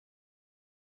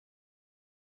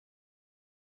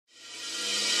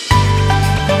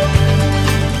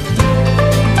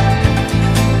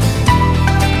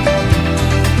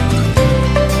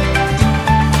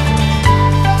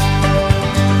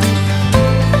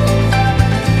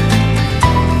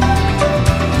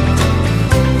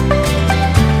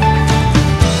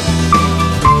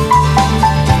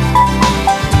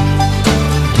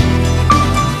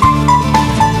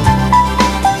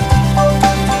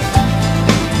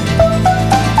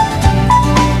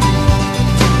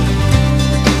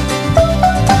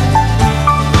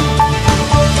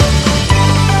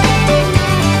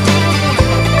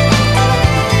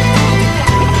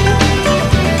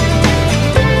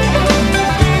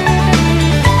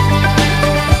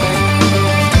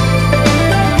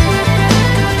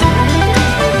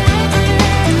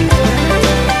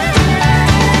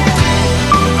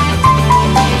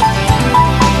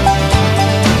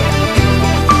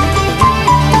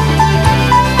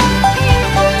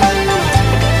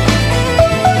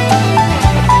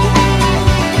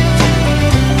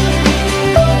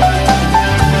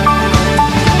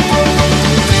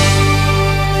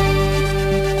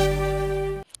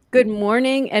good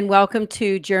morning and welcome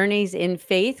to Journeys in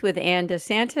Faith with Anne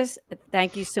DeSantis.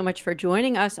 Thank you so much for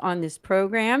joining us on this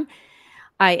program.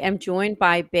 I am joined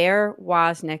by Bear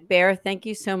Woznick. Bear, thank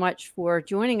you so much for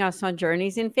joining us on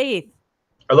Journeys in Faith.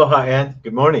 Aloha, Anne.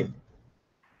 Good morning.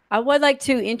 I would like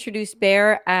to introduce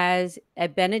Bear as a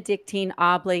Benedictine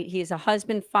oblate. He is a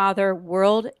husband, father,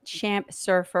 world champ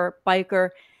surfer, biker,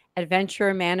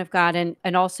 adventurer, man of God,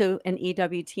 and also an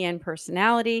EWTN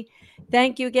personality.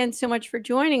 Thank you again so much for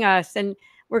joining us. And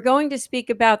we're going to speak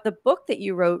about the book that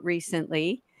you wrote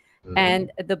recently. Mhm.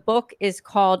 And the book is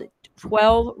called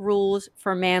 12 Rules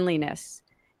for Manliness.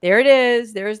 There it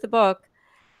is. There's the book.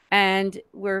 And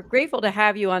we're grateful to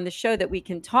have you on the show that we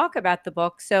can talk about the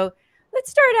book. So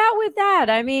let's start out with that.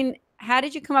 I mean, how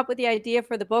did you come up with the idea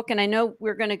for the book? And I know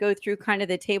we're going to go through kind of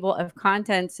the table of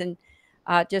contents and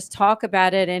just talk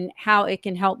about it and how it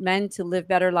can help men to live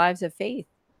better lives of faith.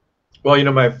 Well,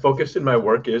 my focus in my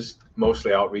work is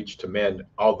mostly outreach to men,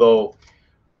 although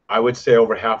I would say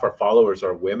over half our followers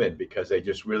are women because they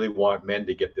just really want men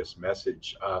to get this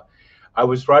message. I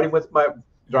was driving with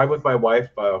my wife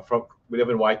we live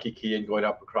in Waikiki and going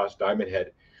up across Diamond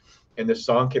Head, and this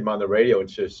song came on the radio, and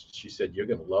she said, "You're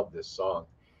going to love this song."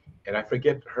 And I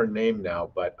forget her name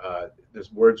now, but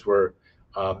those words were,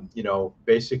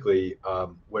 basically,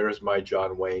 where is my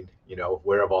John Wayne?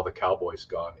 Where have all the cowboys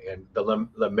gone? And the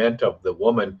lament of the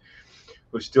woman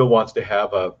who still wants to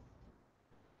have you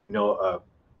know,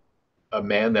 a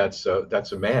man that's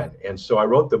a man. And so I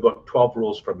wrote the book, 12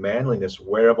 Rules for Manliness.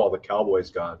 Where have all the cowboys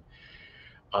gone?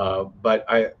 But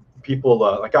people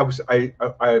like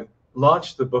I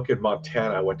launched the book in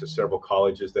Montana. I went to several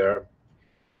colleges there,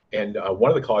 and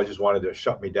one of the colleges wanted to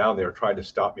shut me down. They were trying to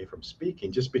stop me from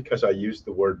speaking just because I used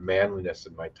the word manliness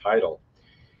in my title.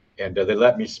 And they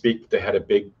let me speak. They had a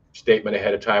big statement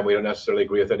ahead of time. We don't necessarily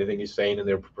agree with anything he's saying. And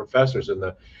there were professors in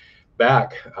the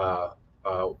back uh,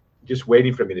 just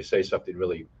waiting for me to say something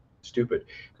really stupid.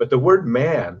 But the word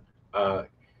man,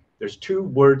 there's two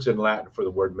words in Latin for the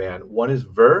word man. One is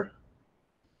ver,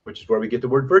 which is where we get the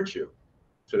word virtue.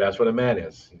 So that's what a man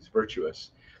is. He's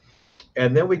virtuous.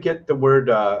 And then we get the word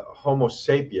Homo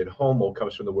sapien. Homo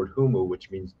comes from the word humu,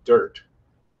 which means dirt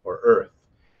or earth.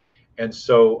 And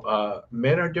so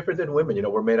men are different than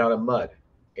women. We're made out of mud,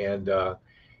 and uh,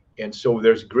 and so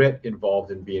there's grit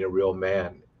involved in being a real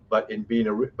man. But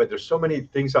there's so many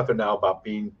things out there now about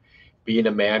being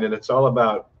a man, and it's all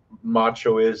about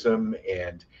machoism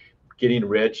and getting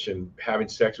rich and having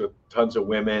sex with tons of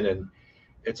women, and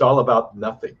it's all about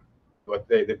nothing. But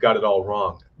they've got it all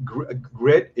wrong.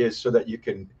 Grit is so that you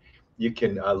can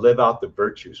live out the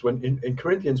virtues. When in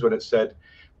Corinthians, when it said,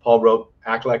 Paul wrote,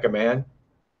 "Act like a man."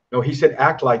 No, he said,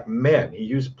 "Act like men." He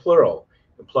used plural,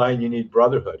 implying you need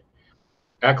brotherhood.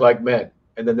 Act like men.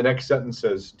 And then the next sentence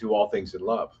says, "Do all things in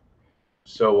love."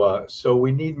 So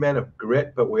we need men of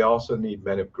grit, but we also need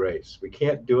men of grace. We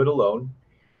can't do it alone.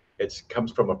 It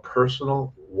comes from a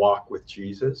personal walk with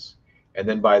Jesus, and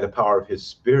then by the power of His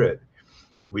Spirit,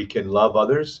 we can love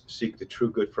others, seek the true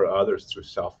good for others through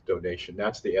self-donation.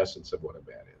 That's the essence of what a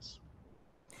man is.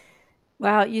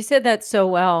 Wow, you said that so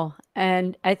well.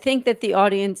 And I think that the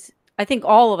audience, I think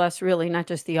all of us really, not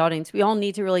just the audience, we all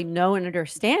need to really know and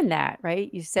understand that,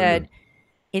 right? You Mm. said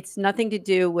it's nothing to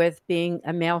do with being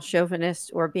a male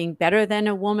chauvinist or being better than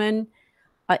a woman.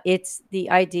 It's the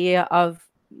idea of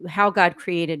how God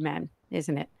created men,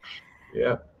 isn't it?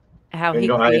 Yeah. How And he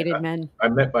created men. I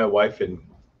met my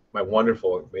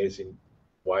wonderful, amazing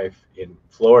wife in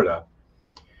Florida,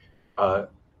 uh,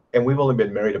 and we've only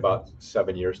been married about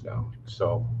 7 years now.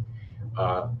 So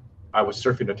uh, I was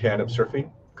surfing a tandem surfing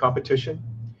competition,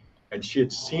 and she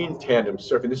had seen tandem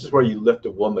surfing. This is where you lift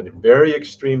a woman in very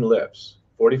extreme lifts,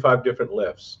 45 different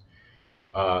lifts.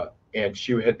 Uh, and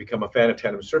she had become a fan of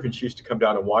tandem surfing. She used to come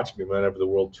down and watch me whenever the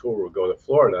world tour would go to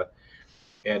Florida.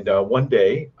 And one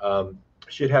day,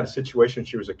 she had had a situation.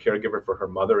 She was a caregiver for her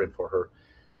mother and for her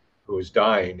who was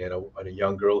dying, and a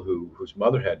young girl whose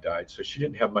mother had died. So she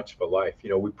didn't have much of a life.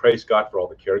 We praise God for all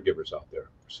the caregivers out there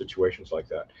for situations like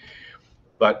that.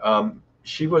 But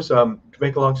she was, to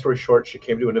make a long story short, she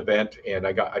came to an event, and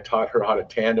I taught her how to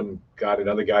tandem. Got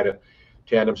another guy to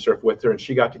tandem surf with her, and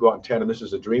she got to go out and tandem. This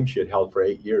is a dream she had held for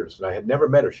 8 years, and I had never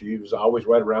met her. She was always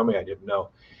right around me. I didn't know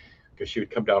because she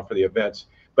would come down for the events.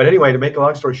 But anyway, to make a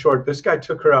long story short, this guy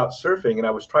took her out surfing, and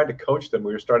I was trying to coach them.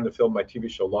 We were starting to film my TV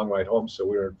show Long Ride Home, so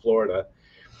we were in Florida,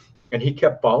 and he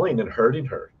kept falling and hurting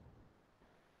her.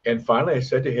 And finally, I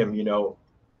said to him,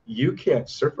 you can't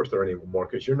surf with her anymore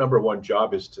because your number one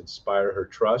job is to inspire her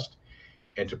trust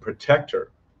and to protect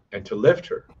her and to lift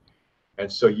her.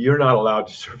 And so you're not allowed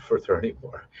to surf with her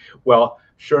anymore. Well,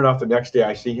 sure enough, the next day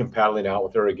I see him paddling out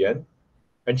with her again.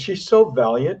 And she's so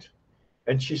valiant,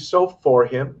 and she's so for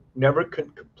him, never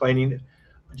complaining,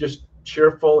 just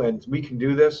cheerful, and we can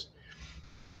do this.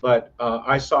 But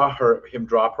I saw him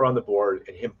drop her on the board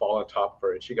and him fall on top of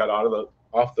her, and she got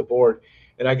off the board,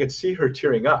 and I could see her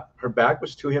tearing up. Her back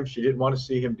was to him. She didn't want to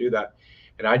see him do that,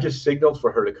 and I just signaled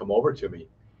for her to come over to me,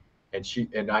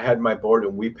 and I had my board,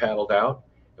 and we paddled out,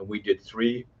 and we did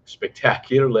 3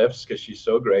 spectacular lifts because she's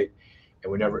so great,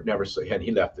 and we never saw. And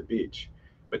he left the beach.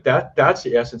 But that's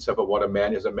the essence of what a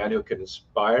man is. A man who can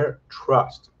inspire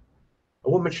trust. A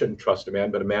woman shouldn't trust a man,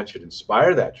 but a man should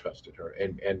inspire that trust in her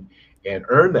and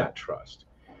earn that trust.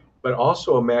 But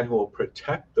also a man who will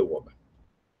protect the woman,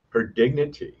 her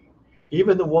dignity,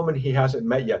 even the woman he hasn't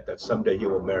met yet that someday he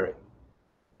will marry.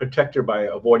 Protect her by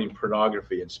avoiding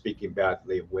pornography and speaking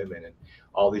badly of women and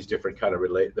all these different kind of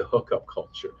the hookup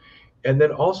culture. And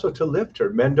then also to lift her.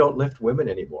 Men don't lift women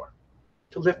anymore.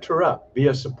 To lift her up, be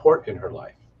a support in her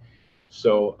life.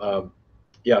 So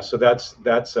yeah, so that's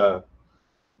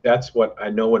what I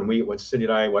know when Cindy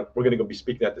and we're going to go be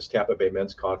speaking at this Tampa Bay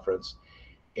Men's Conference.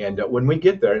 And when we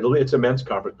get there, it's a men's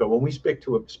conference. But when we speak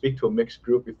to a mixed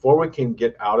group, before we can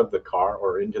get out of the car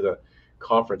or into the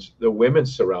conference, the women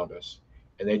surround us,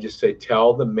 and they just say,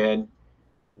 "Tell the men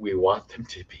we want them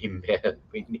to be men.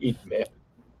 We need men,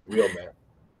 real men."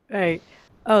 Right.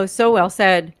 Oh, so well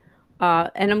said.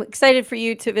 And I'm excited for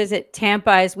you to visit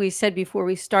Tampa. As we said before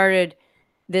we started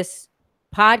this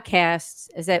podcast,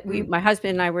 is that my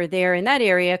husband and I were there in that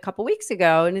area a couple weeks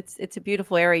ago, and it's a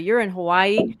beautiful area. You're in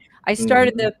Hawaii. I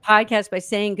started the podcast by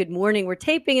saying good morning. We're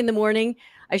taping in the morning.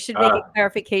 I should make a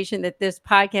clarification that this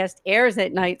podcast airs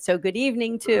at night. So good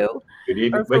evening too. Good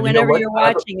evening. Or for whenever you're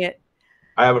watching it.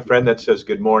 I have a friend that says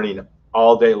good morning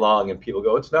all day long, and people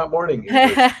go, "It's not morning." He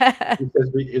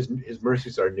says his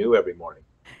mercies are new every morning.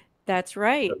 That's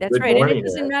right. So that's right. Morning, and it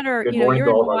doesn't matter, good morning you're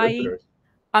to in all of our Hawaii. listeners.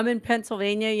 I'm in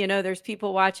Pennsylvania. There's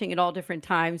people watching at all different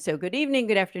times. So good evening,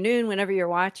 good afternoon, whenever you're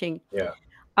watching. Yeah.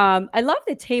 I love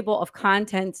the table of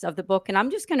contents of the book, and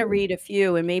I'm just going to read a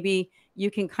few, and maybe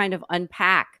you can kind of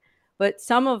unpack. But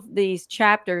some of these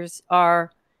chapters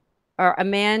are a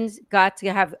man's got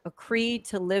to have a creed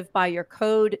to live by your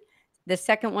code. The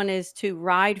second one is to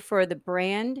ride for the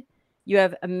brand. You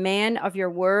have a man of your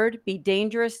word, be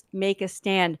dangerous, make a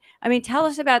stand. I mean, tell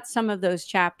us about some of those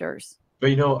chapters.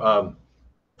 But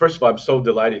first of all, I'm so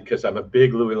delighted because I'm a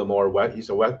big Louis L'Amour. He's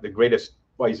the greatest.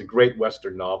 Well, he's a great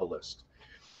Western novelist.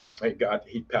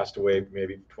 He passed away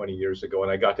maybe 20 years ago,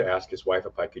 and I got to ask his wife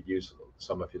if I could use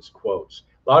some of his quotes.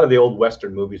 A lot of the old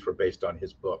Western movies were based on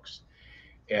his books,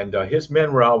 and his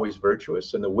men were always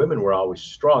virtuous, and the women were always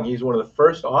strong. He's one of the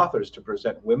first authors to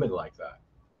present women like that.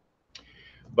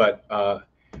 But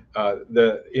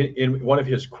in one of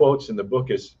his quotes in the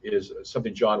book is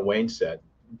something John Wayne said.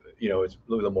 It's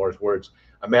Louis L'Amour's words.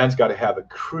 A man's got to have a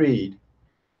creed,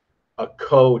 a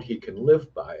code he can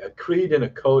live by. A creed and a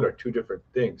code are 2 different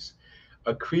things.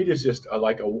 A creed is just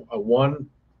like a one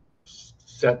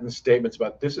sentence statements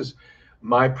about, this is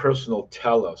my personal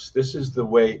telos. This is the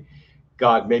way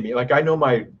God made me. Like, I know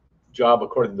my job,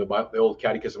 according to the old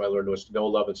catechism I learned, was to know,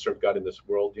 love, and serve God in this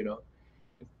world,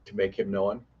 to make him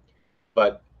known.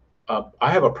 But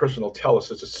I have a personal telos.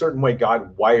 It's a certain way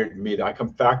God wired me. I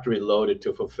come factory loaded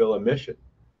to fulfill a mission.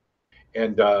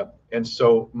 And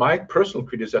so my personal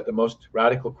creed is that the most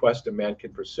radical quest a man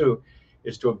can pursue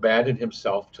is to abandon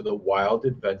himself to the wild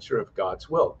adventure of God's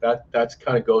will. That's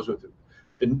kind of goes with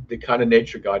the kind of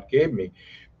nature God gave me.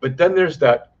 But then there's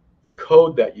that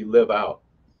code that you live out.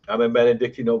 I'm a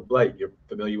Benedictine Oblate. You're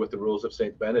familiar with the rules of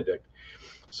Saint Benedict.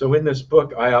 So in this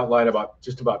book, I outline about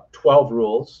 12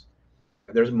 rules.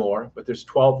 And there's more, but there's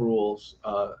 12 rules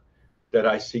that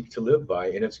I seek to live by,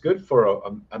 and it's good for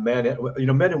a man.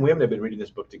 Men and women have been reading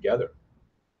this book together,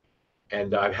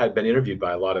 and I've been interviewed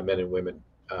by a lot of men and women,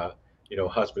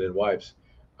 husband and wives,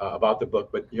 about the book.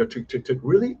 But to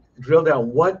really drill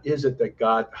down, what is it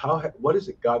that what is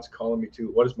it God's calling me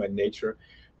to? What is my nature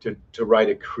to write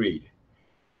a creed?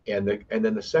 And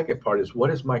then the second part is, what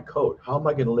is my code? How am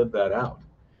I going to live that out?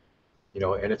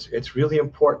 And it's really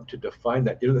important to define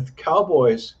that. The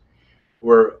cowboys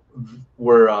were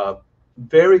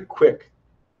very quick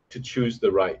to choose the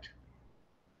right.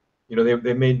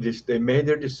 They made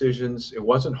their decisions. It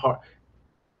wasn't hard.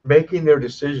 Making their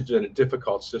decisions in a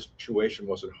difficult situation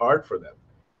wasn't hard for them,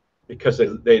 because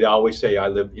they'd always say, "I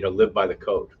live by the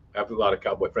code." I have a lot of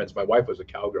cowboy friends. My wife was a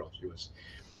cowgirl. She was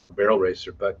a barrel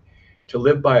racer, but to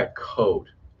live by a code.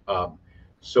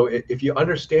 So if you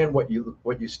understand what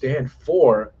you stand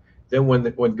for, then when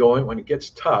it gets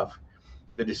tough,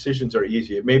 the decisions are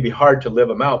easy. It may be hard to live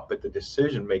them out, but the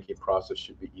decision-making process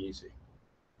should be easy.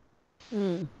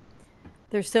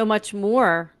 There's so much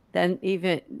more than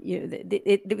even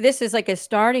this is like a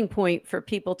starting point for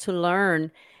people to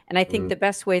learn. And I think Mm. the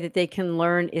best way that they can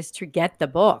learn is to get the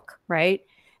book, right?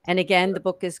 And again, the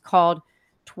book is called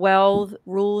 12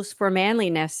 Rules for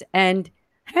Manliness. And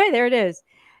hey, there it is.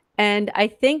 And I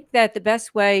think that the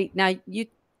best way, now you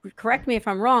correct me if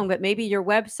I'm wrong, but maybe your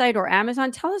website or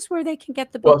Amazon, tell us where they can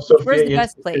get the Well, book. Where's the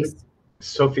best place?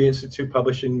 Sophia Institute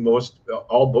Publishing, most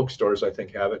all bookstores I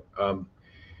think have it.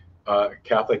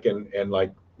 Catholic and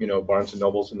like Barnes and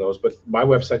Nobles and those. But my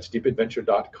website's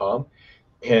deepadventure.com,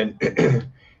 and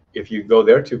if you go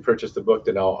there to purchase the book,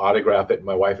 then I'll autograph it, and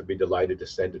my wife would be delighted to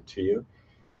send it to you.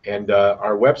 And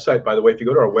our website, by the way, if you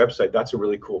go to our website, that's a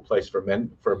really cool place for men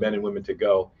and women to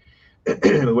go.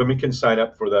 Women can sign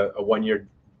up for a 1-year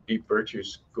Deep Virtue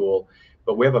School,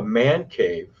 but we have a man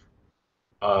cave.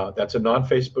 That's a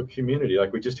non-Facebook community.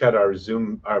 Like we just had our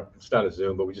Zoom, it's not a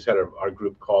Zoom, but we just had our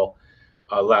group call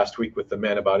last week with the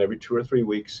men. About every 2 or 3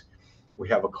 weeks, we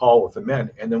have a call with the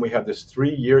men, and then we have this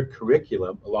 3-year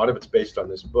curriculum. A lot of it's based on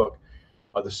this book,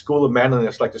 the School of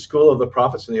Manliness, like the School of the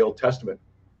Prophets in the Old Testament,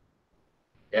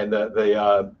 and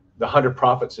the 100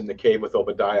 prophets in the cave with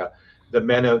Obadiah, the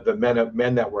men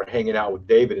that were hanging out with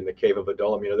David in the cave of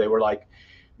Adullam. They were like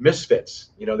misfits.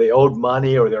 They owed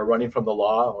money, or they're running from the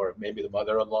law, or maybe the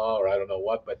mother-in-law, or I don't know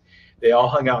what, but they all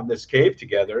hung out in this cave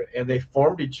together, and they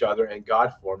formed each other, and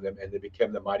God formed them, and they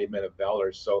became the mighty men of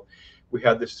valor. So we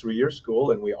had this 3-year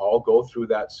school, and we all go through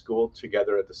that school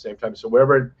together at the same time. So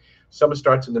wherever someone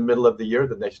starts in the middle of the year,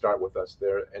 then they start with us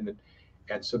there.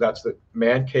 And so that's the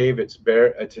man cave. It's at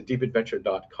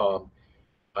deepadventure.com.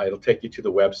 It'll take you to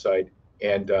the website,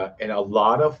 and a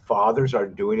lot of fathers are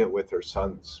doing it with their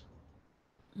sons,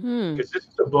 because this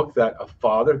is a book that a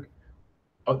father,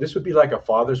 this would be like a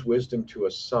father's wisdom to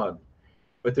a son.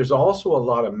 But there's also a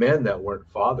lot of men that weren't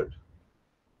fathered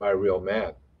by a real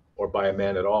man, or by a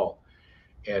man at all,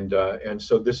 and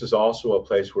so this is also a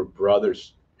place where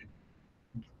brothers,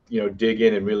 dig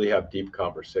in and really have deep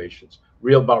conversations,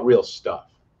 about real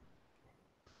stuff.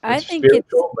 I It's think it's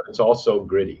spiritual, but it's also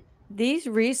gritty. these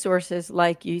resources,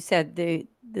 like you said, the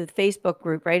Facebook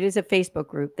group, right? Is a Facebook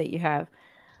group that you have.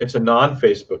 It's a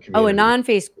non-Facebook Oh, a community. A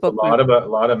non-Facebook group.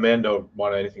 lot of men don't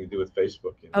want anything to do with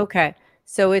Facebook. Okay.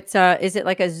 So it's is it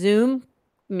like a Zoom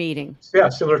meeting? Yeah,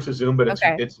 similar to Zoom, but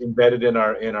Okay. it's embedded in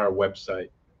our website. And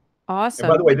by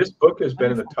Awesome. the way, this book has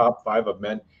been in the Wonderful. top 5 of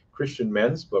Christian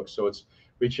men's books, so it's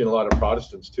reaching a lot of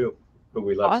Protestants too, who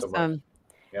we love so much. Awesome.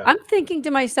 Yeah. I'm thinking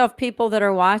to myself, people that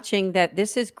are watching, that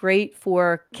this is great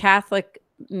for Catholic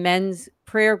men's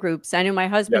prayer groups. I know my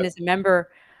husband Yes. is a member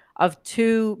of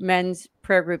 2 men's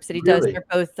prayer groups that he does. Really?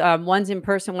 They're both one's in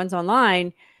person, one's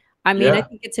online. I mean, I Yeah.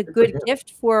 think it's a Good for good him.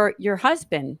 gift for your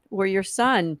husband or your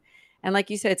son. And like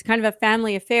you said, it's kind of a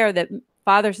family affair that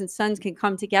fathers and sons can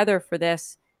come together for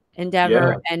this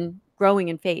endeavor Yeah. and growing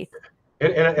in faith.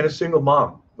 And a single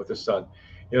mom with a son,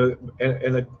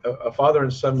 and a father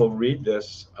and son will read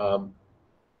this,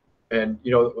 and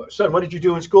son, what did you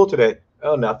do in school today?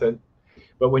 Oh, nothing.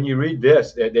 But when you read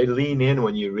this, they lean in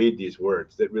when you read these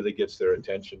words. That really gets their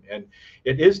attention, and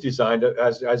it is designed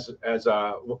as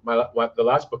the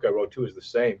last book I wrote too is the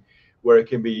same, where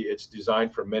it's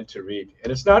designed for men to read,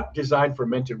 and it's not designed for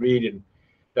men to read and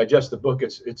digest the book.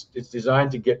 It's designed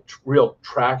to get real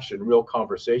traction, real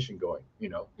conversation going.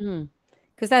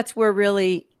 Because that's where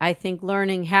really, I think,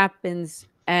 learning happens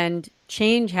and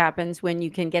change happens, when you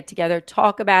can get together,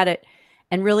 talk about it,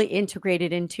 and really integrate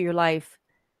it into your life.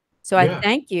 So I Yeah.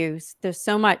 thank you. There's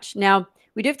so much. Now,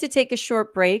 we do have to take a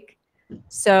short break,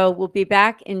 so we'll be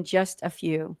back in just a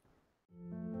few.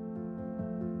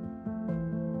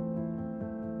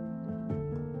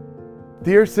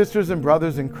 Dear sisters and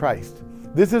brothers in Christ,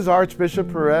 this is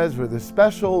Archbishop Perez with a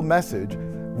special message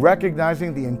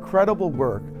recognizing the incredible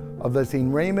work of the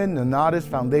St. Raymond Nonnatus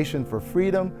Foundation for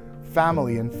Freedom,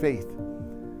 Family, and Faith.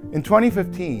 In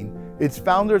 2015, its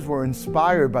founders were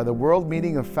inspired by the World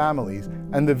Meeting of Families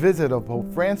and the visit of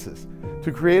Pope Francis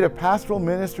to create a pastoral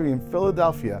ministry in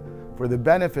Philadelphia for the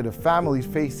benefit of families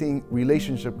facing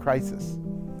relationship crisis.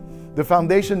 The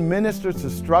foundation ministers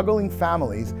to struggling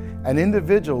families and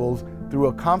individuals through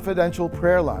a confidential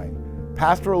prayer line,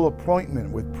 pastoral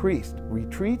appointment with priests,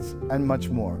 retreats, and much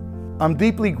more. I'm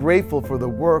deeply grateful for the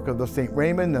work of the St.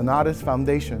 Raymond Nonnatus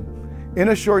Foundation. In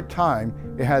a short time,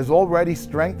 it has already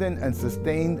strengthened and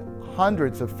sustained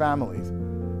hundreds of families.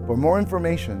 For more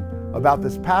information about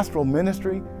this pastoral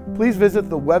ministry, please visit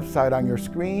the website on your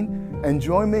screen and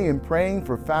join me in praying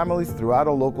for families throughout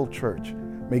a local church.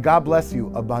 May God bless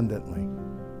you abundantly.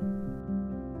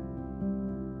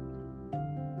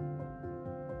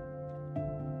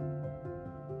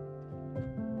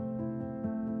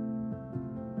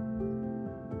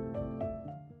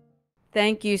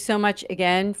 Thank you so much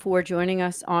again for joining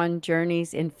us on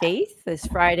Journeys in Faith this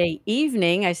Friday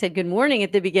evening. I said good morning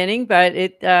at the beginning, but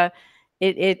it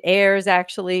airs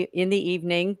actually in the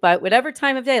evening. But whatever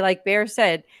time of day, like Bear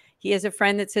said, he has a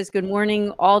friend that says good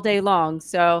morning all day long.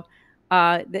 So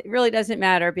that really doesn't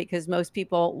matter because most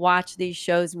people watch these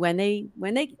shows when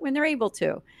they're able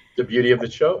to. The beauty of the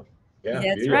show. Yeah, That's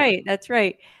beauty of it. right. That's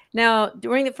right. Now,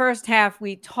 during the first half,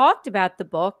 we talked about the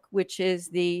book, which is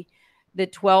the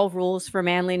 12 Rules for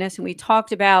Manliness, and we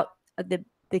talked about the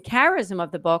charism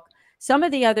of the book. Some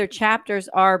of the other chapters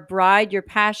are bride your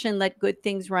passion, let good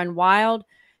things run wild,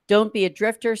 don't be a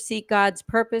drifter, seek God's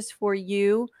purpose for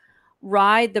you,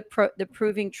 ride the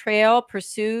proving trail,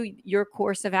 pursue your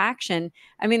course of action.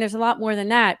 I mean, there's a lot more than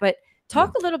that, but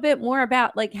talk a little bit more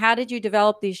about like how did you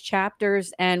develop these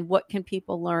chapters and what can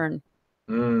people learn?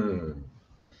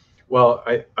 Well,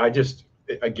 I just,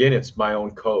 again, it's my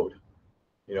own code.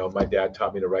 My dad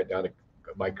taught me to write down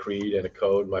my creed and a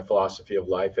code, my philosophy of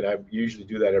life, and I usually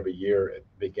do that every year at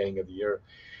the beginning of the year.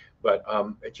 But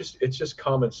it's just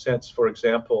common sense. For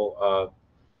example,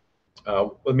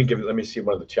 let me see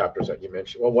one of the chapters that you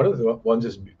mentioned. Well, one of the ones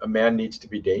is a man needs to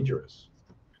be dangerous.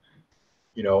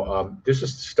 This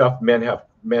is stuff men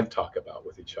talk about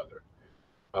with each other.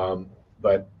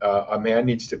 But a man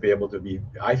needs to be able to be.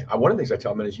 One of the things I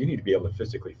tell men is you need to be able to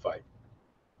physically fight.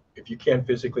 If you can't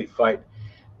physically fight,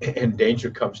 and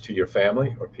danger comes to your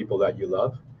family or people that you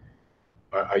love,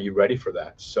 are you ready for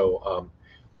that? So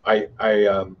and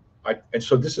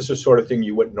so this is the sort of thing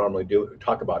you wouldn't normally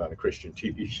talk about on a Christian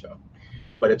TV show,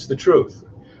 but it's the truth.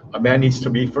 A man needs to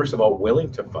be, first of all,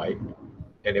 willing to fight,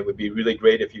 and it would be really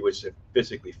great if he was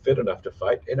physically fit enough to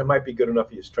fight, and it might be good enough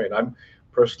if he's trained. I'm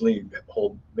personally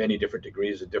hold many different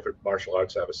degrees in different martial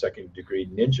arts. I have a second degree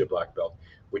ninja black belt,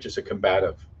 which is a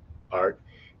combative art.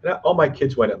 And all my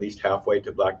kids went at least halfway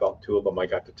to black belt. Two of them I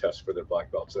got to test for their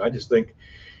black belts. And I just think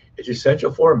it's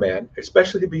essential for a man,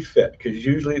 especially to be fit, because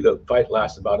usually the fight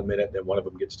lasts about a minute and then one of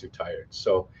them gets too tired.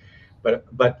 So, but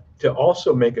to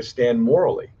also make a stand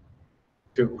morally,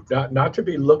 to not to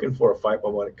be looking for a fight,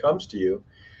 but when it comes to you,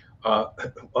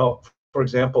 well, for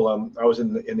example, I was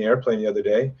in the airplane the other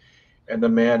day, and the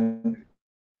man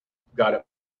got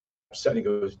upset. And he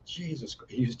goes, Jesus,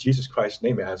 he used Jesus Christ's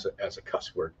name as a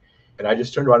cuss word. And I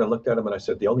just turned around and looked at him and I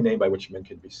said, the only name by which men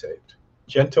can be saved.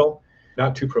 Gentle,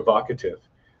 not too provocative.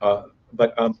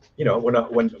 But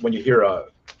when you hear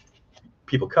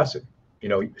people cussing,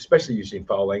 especially using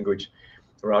foul language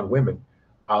around women,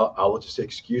 I'll just say,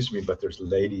 excuse me, but there's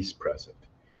ladies present.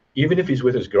 Even if he's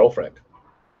with his girlfriend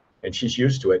and she's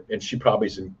used to it and she probably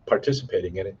isn't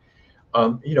participating in it.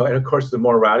 And of course, the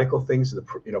more radical things,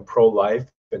 pro-life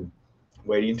and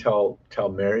waiting till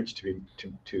marriage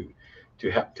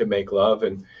to make love.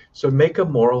 And so make a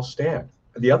moral stand.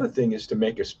 The other thing is to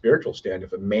make a spiritual stand.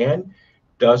 If a man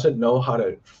doesn't know how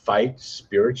to fight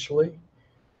spiritually,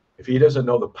 if he doesn't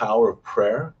know the power of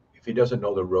prayer, if he doesn't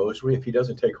know the rosary, if he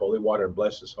doesn't take holy water and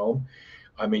bless his home,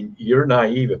 I mean, you're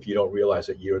naive if you don't realize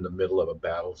that you're in the middle of a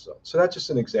battle zone. So that's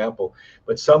just an example.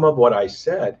 But some of what I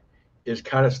said is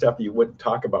kind of stuff that you wouldn't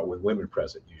talk about with women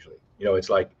present usually.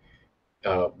 It's like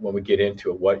when we get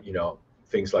into it,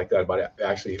 things like that about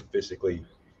actually physically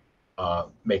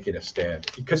making a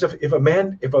stand. Because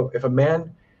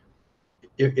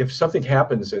if something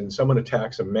happens and someone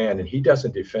attacks a man and he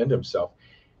doesn't defend himself,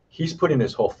 he's putting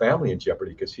his whole family in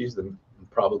jeopardy because he's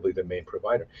probably the main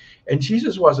provider. And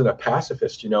Jesus wasn't a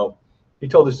pacifist. He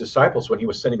told his disciples when he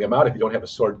was sending them out, if you don't have a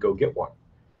sword, go get one.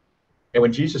 And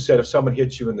when Jesus said, if someone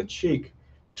hits you in the cheek,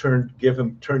 turn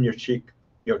your cheek,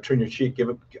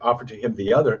 offer to him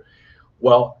the other.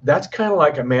 Well, that's kind of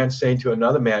like a man saying to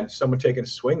another man, someone taking a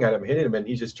swing at him, hitting him, and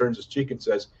he just turns his cheek and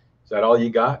says, is that all you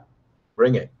got?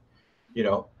 Bring it.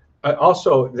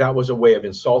 Also, that was a way of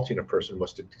insulting a person,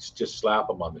 was to just slap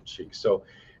them on the cheek. So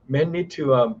men need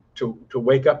to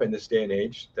wake up in this day and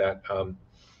age that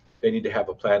they need to have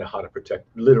a plan of how to protect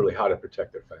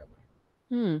their family.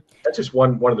 That's just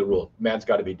one of the rules. Man's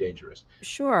got to be dangerous.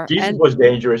 Sure. Jesus was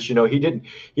dangerous. He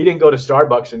didn't go to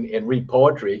Starbucks and read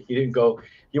poetry.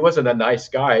 He wasn't a nice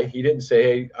guy. He didn't say,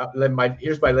 hey,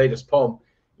 here's my latest poem.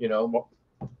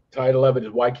 Title of it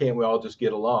is, why can't we all just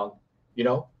get along?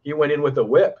 He went in with a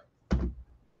whip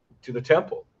to the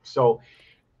temple. So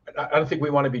I don't think we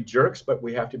want to be jerks, but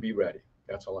we have to be ready.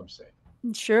 That's all I'm saying.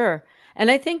 Sure. And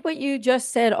I think what you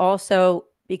just said also,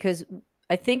 because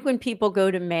I think when people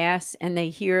go to mass and they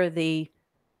hear the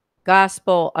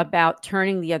gospel about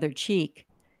turning the other cheek,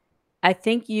 I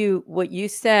think what you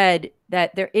said,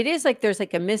 that there's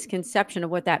like a misconception of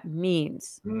what that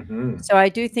means. Mm-hmm. So I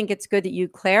do think it's good that you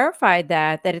clarified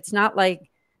that it's not like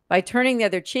by turning the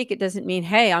other cheek, it doesn't mean,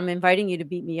 hey, I'm inviting you to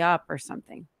beat me up or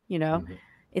something, you know.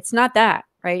 It's not that,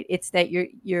 right? It's that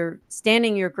you're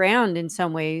standing your ground in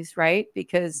some ways, right?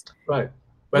 Because Right.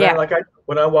 But yeah,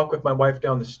 when I walk with my wife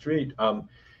down the street,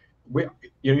 we,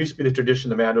 you know, it used to be the tradition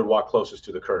the man would walk closest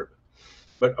to the curb.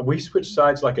 But we switch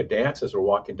sides like a dance as we're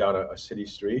walking down a city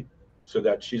street, so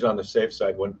that she's on the safe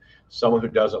side when someone who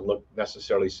doesn't look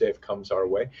necessarily safe comes our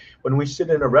way. When we sit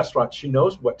in a restaurant, she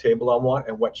knows what table I want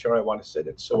and what chair I want to sit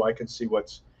at, so I can see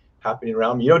what's happening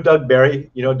around me. You know Doug Barry?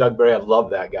 You know Doug Barry? I love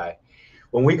that guy.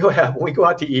 When we go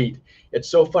out to eat, it's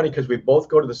so funny because we both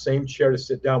go to the same chair to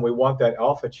sit down. We want that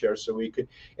alpha chair so we could,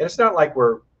 and it's not like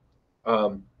we're,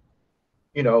 um,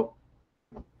 you know,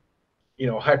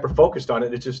 hyper focused on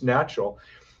it. It's just natural.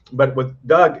 But with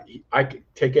Doug, I can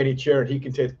take any chair and he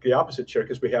can take the opposite chair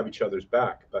because we have each other's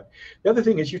back. But the other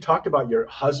thing is, you talked about your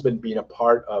husband being a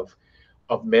part of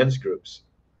men's groups.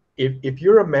 If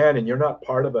you're a man and you're not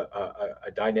part of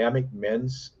a dynamic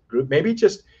men's group, maybe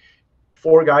just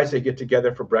 4 guys that get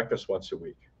together for breakfast once a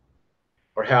week,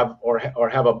 or have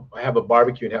a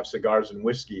barbecue and have cigars and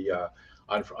whiskey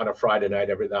on a Friday night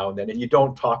every now and then, and you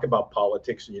don't talk about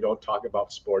politics and you don't talk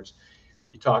about sports.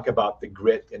 You talk about the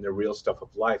grit and the real stuff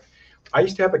of life. I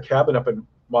used to have a cabin up in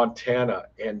Montana,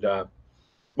 and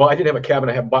well, I didn't have a cabin.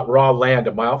 I had bought raw land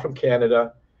a mile from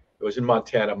Canada. It was in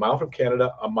Montana, a mile from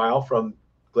Canada, a mile from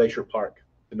Glacier Park,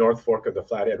 the North Fork of the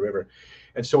Flathead River.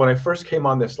 And so when I first came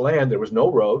on this land, there was no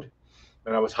road,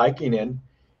 and I was hiking in,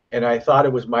 and I thought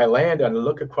it was my land. And I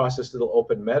look across this little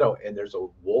open meadow, and there's a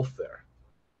wolf there.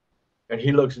 And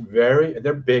he looks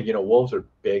they're big, you know, wolves are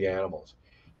big animals.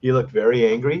 He looked very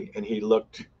angry, and he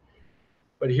looked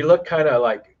kind of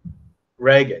like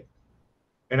ragged.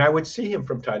 And I would see him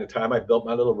from time to time. I built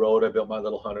my little road. I built my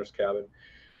little hunter's cabin.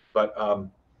 But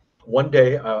one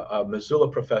day, a Missoula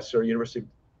professor, University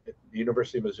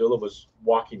of Missoula, was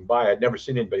walking by. I'd never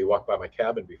seen anybody walk by my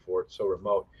cabin before. It's so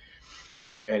remote.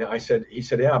 And he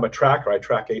said, yeah, I'm a tracker. I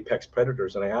track apex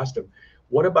predators. And I asked him,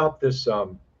 what about this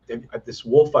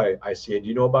wolf I see? Do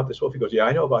you know about this wolf? He goes, yeah,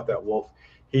 I know about that wolf.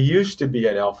 He used to be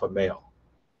an alpha male,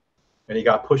 and he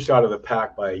got pushed out of the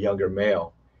pack by a younger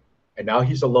male. And now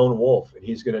he's a lone wolf, and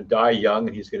he's going to die young,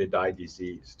 and he's going to die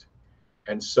diseased.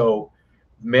 And so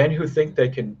men who think they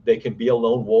can be a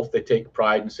lone wolf, they take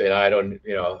pride and say, I don't,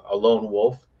 a lone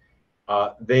wolf.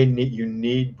 You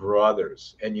need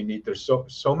brothers, and there's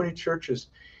so many churches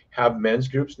have men's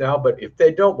groups now, but if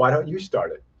they don't, why don't you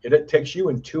start it? It takes you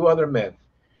and 2 other men.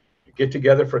 You get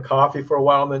together for coffee for a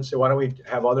while and then say, why don't we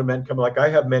have other men come? Like I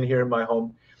have men here in my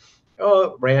home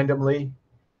randomly,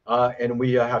 and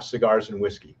we have cigars and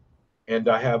whiskey. And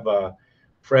I have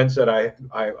friends that I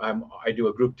do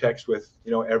a group text with,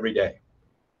 every day.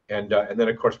 And then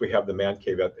of course we have the man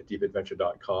cave at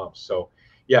deepadventure.com. So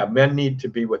yeah, men need to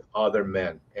be with other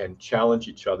men and challenge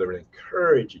each other and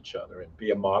encourage each other and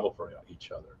be a model for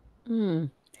each other.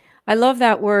 I love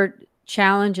that word,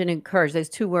 challenge and encourage. Those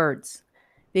 2 words,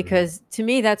 because to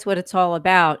me, that's what it's all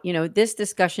about. This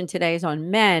discussion today is on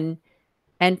men,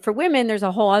 and for women, there's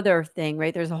a whole other thing,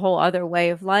 right? There's a whole other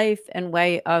way of life and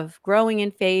way of growing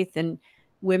in faith, and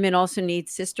women also need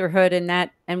sisterhood and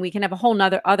that, and we can have a whole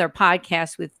other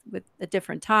podcast with a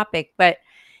different topic, but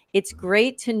it's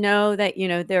great to know that,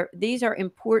 these are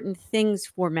important things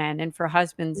for men and for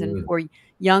husbands and for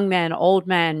young men, old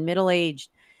men, middle-aged.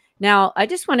 Now, I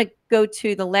just want to go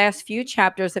to the last few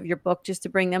chapters of your book just to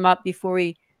bring them up before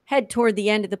we head toward the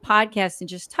end of the podcast and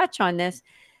just touch on this.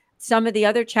 Some of the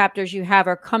other chapters you have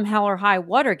are come hell or high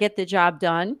water, get the job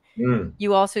done.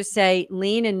 You also say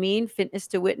lean and mean, fitness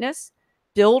to witness,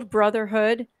 build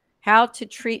brotherhood, how a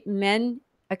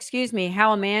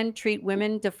man treat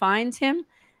women defines him,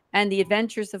 and the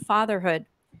adventures of fatherhood.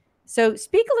 So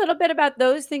speak a little bit about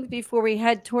those things before we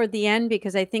head toward the end,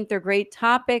 because I think they're great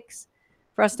topics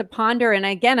for us to ponder. And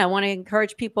again, I want to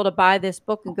encourage people to buy this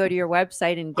book and go to your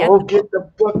website and get the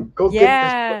book. Go get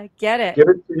this book. Get it. Give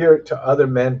it to other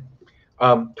men.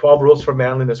 12 Rules for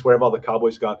Manliness, Where Have All the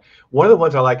Cowboys Gone? One of the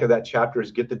ones I like in that chapter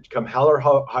is come hell or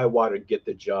high water, get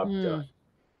the job done.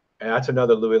 And that's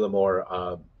another Louis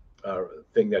L'Amour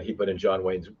thing that he put in John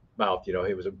Wayne's mouth.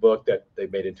 It was a book that they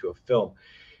made into a film.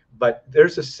 But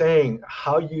there's a saying,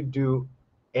 how you do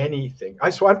anything.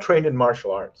 So I'm trained in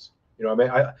martial arts.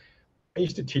 I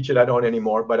used to teach it. I don't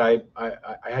anymore, but I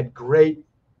had great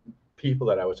people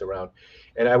that I was around.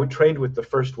 And I would train with the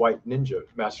first white ninja,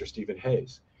 Master Stephen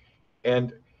Hayes.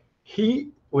 And he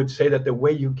would say that the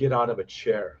way you get out of a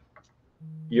chair,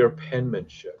 your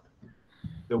penmanship,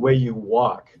 the way you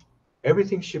walk,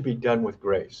 everything should be done with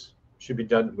grace, should be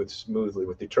done with smoothly,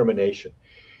 with determination.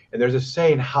 And there's a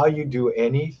saying, how you do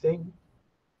anything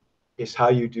is how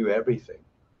you do everything.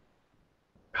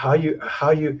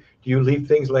 do you leave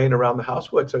things laying around the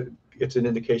house? Well, it's an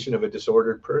indication of a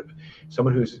disordered person,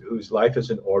 someone whose life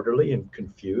isn't orderly and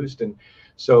confused. And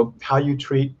so how you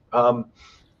treat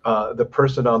the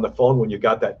person on the phone when you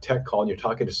got that tech call and you're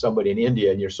talking to somebody in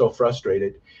India and you're so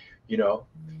frustrated, you know,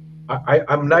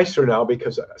 I'm nicer now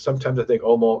because sometimes I think,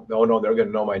 oh no, they're going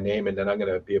to know my name and then I'm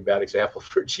going to be a bad example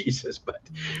for Jesus. But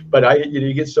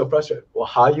you get so frustrated. Well,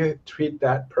 how you treat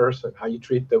that person, how you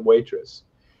treat the waitress,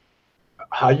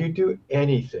 how you do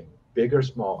anything, big or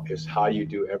small, is how you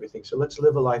do everything. So let's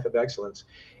live a life of excellence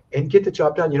and get the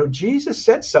job done. You know, Jesus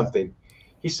said something.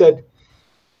 He said,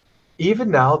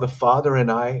 even now the Father and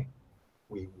I,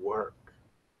 we work.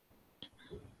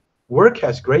 Work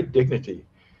has great dignity.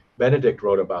 Benedict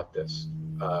wrote about this.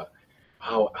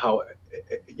 How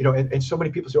you know, and so many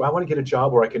people say, I want to get a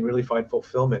job where I can really find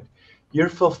fulfillment. Your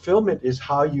fulfillment is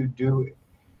how you do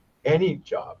any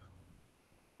job.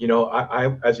 You know,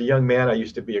 I as a young man, I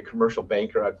used to be a commercial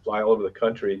banker. I'd fly all over the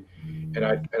country, and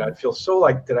I'd feel so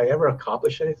like, did I ever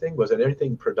accomplish anything? Was it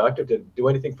anything productive? Did it do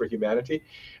anything for humanity?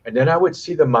 And then I would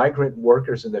see the migrant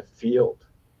workers in the field.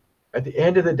 At the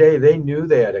end of the day, they knew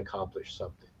they had accomplished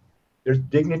something. There's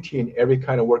dignity in every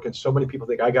kind of work, and so many people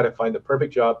think I got to find the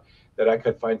perfect job that I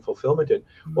can find fulfillment in.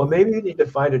 Well, maybe you need to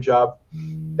find a job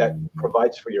that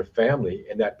provides for your family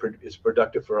and that is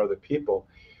productive for other people,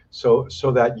 so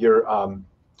that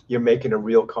you're making a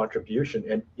real contribution.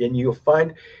 And you'll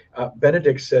find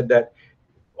Benedict said that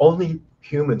only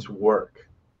humans work.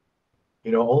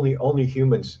 You know, only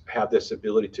humans have this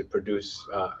ability to produce.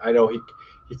 I know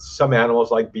some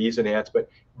animals like bees and ants, but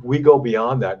we go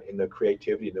beyond that in the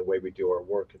creativity and the way we do our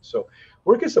work. And so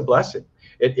work is a blessing.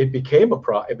 It became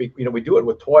you know, we do it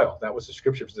with toil. That was the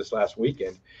scripture for this last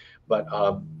weekend.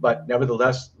 But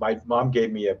nevertheless, my mom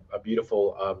gave me a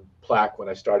beautiful plaque when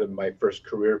I started my first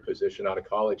career position out of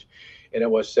college. And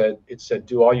it said,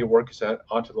 do all your work as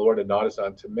unto the Lord and not as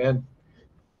unto men,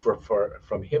 for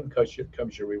from him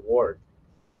comes your reward.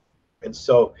 And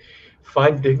so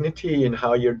find dignity in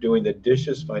how you're doing the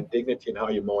dishes, find dignity in how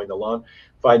you're mowing the lawn,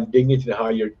 find dignity in how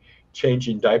you're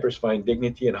changing diapers, find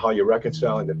dignity in how you're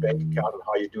reconciling the bank account and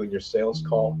how you're doing your sales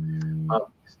call.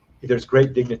 There's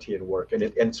great dignity in work, and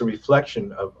it's a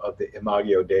reflection of the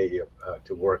Imago Dei,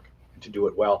 to work, to do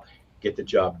it well, get the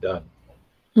job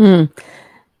done.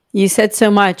 You said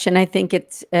so much, and I think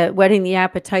it's whetting the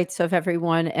appetites of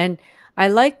everyone. And I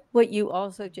like what you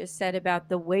also just said about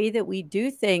the way that we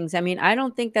do things. I mean, I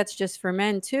don't think that's just for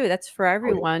men too. That's for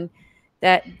everyone.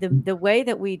 That the way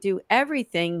that we do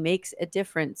everything makes a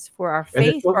difference for our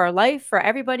faith, for our life, for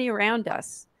everybody around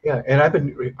us. Yeah,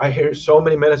 and I hear so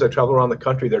many men as I travel around the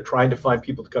country, they're trying to find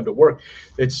people to come to work.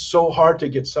 It's so hard to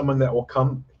get someone that will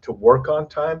come to work on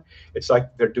time. It's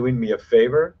like they're doing me a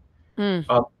favor.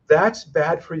 That's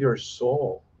bad for your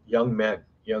soul, young men,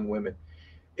 young women.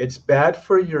 It's bad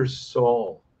for your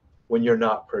soul when you're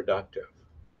not productive,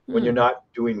 when you're not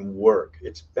doing work.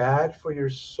 It's bad for your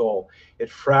soul. It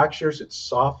fractures, it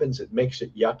softens, it makes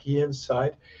it yucky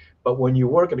inside. But when you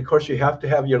work, and of course you have to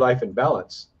have your life in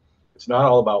balance. It's not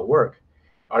all about work.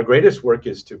 Our greatest work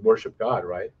is to worship God,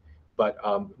 right? But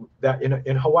that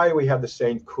in Hawaii, we have the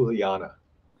saying kuleana.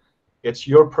 It's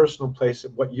your personal place,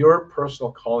 what your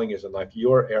personal calling is in life,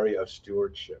 your area of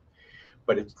stewardship.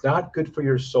 But it's not good for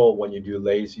your soul when you do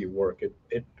lazy work.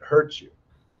 It hurts you.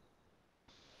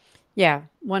 Yeah,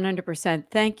 100%.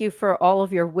 Thank you for all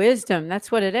of your wisdom.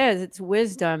 That's what it is. It's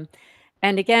wisdom.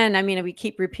 And again, I mean, we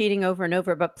keep repeating over and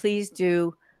over, but please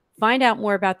do find out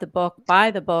more about the book, buy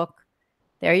the book.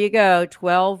 There you go.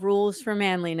 12 Rules for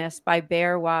Manliness by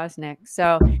Bear Woznick.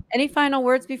 So any final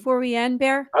words before we end,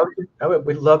 Bear?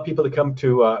 We'd love people to come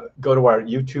to go to our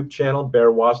YouTube channel,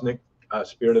 Bear Woznick,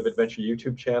 Spirit of Adventure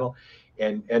YouTube channel,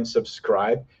 and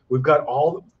subscribe. We've got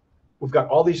all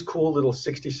these cool little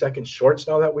 60-second shorts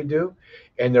now that we do,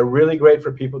 and they're really great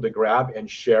for people to grab and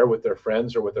share with their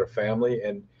friends or with their family,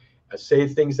 and say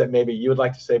things that maybe you would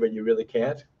like to say but you really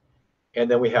can't. And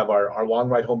then we have our Long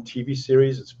Ride Home TV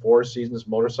series. It's 4 seasons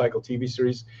motorcycle TV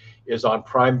series, is on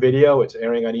Prime Video. It's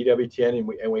airing on EWTN,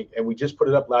 and we just put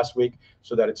it up last week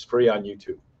so that it's free on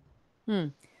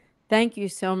YouTube. Thank you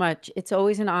so much. It's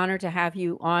always an honor to have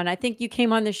you on. I think you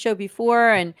came on the show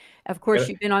before, and of course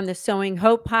you've been on the Sowing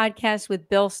Hope podcast with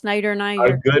Bill Snyder and I.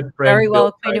 Our good friend, very well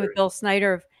acquainted with Bill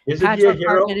Snyder of Patchwork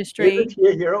Heart Ministry. Isn't he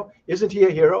a hero? Isn't he a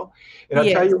hero? And I'll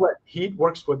tell you what, he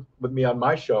works with me on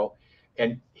my show,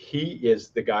 and he is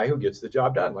the guy who gets the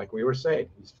job done. Like we were saying,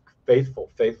 he's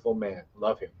faithful man.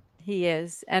 Love him. He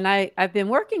is. And I've been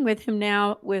working with him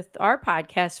now with our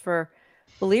podcast for,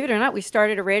 believe it or not, we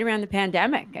started it right around the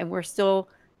pandemic, and we're still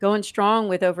going strong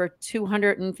with over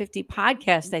 250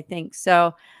 podcasts, I think.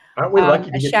 So Aren't we lucky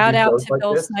to A get to shout do out shows to like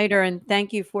Bill this? Snyder, and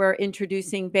thank you for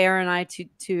introducing Bear and I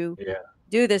to Yeah.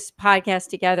 do this podcast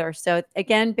together. So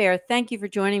again, Bear, thank you for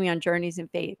joining me on Journeys in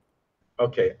Faith.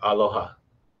 Okay. Aloha.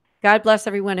 God bless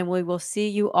everyone, and we will see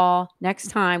you all next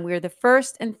time. We are the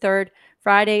first and third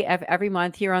Friday of every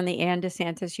month here on the Anne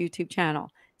DeSantis YouTube channel.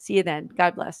 See you then.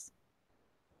 God bless.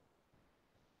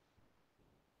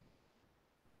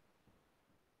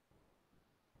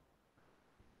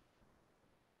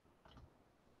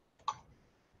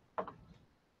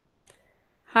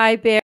 Hi, Bear.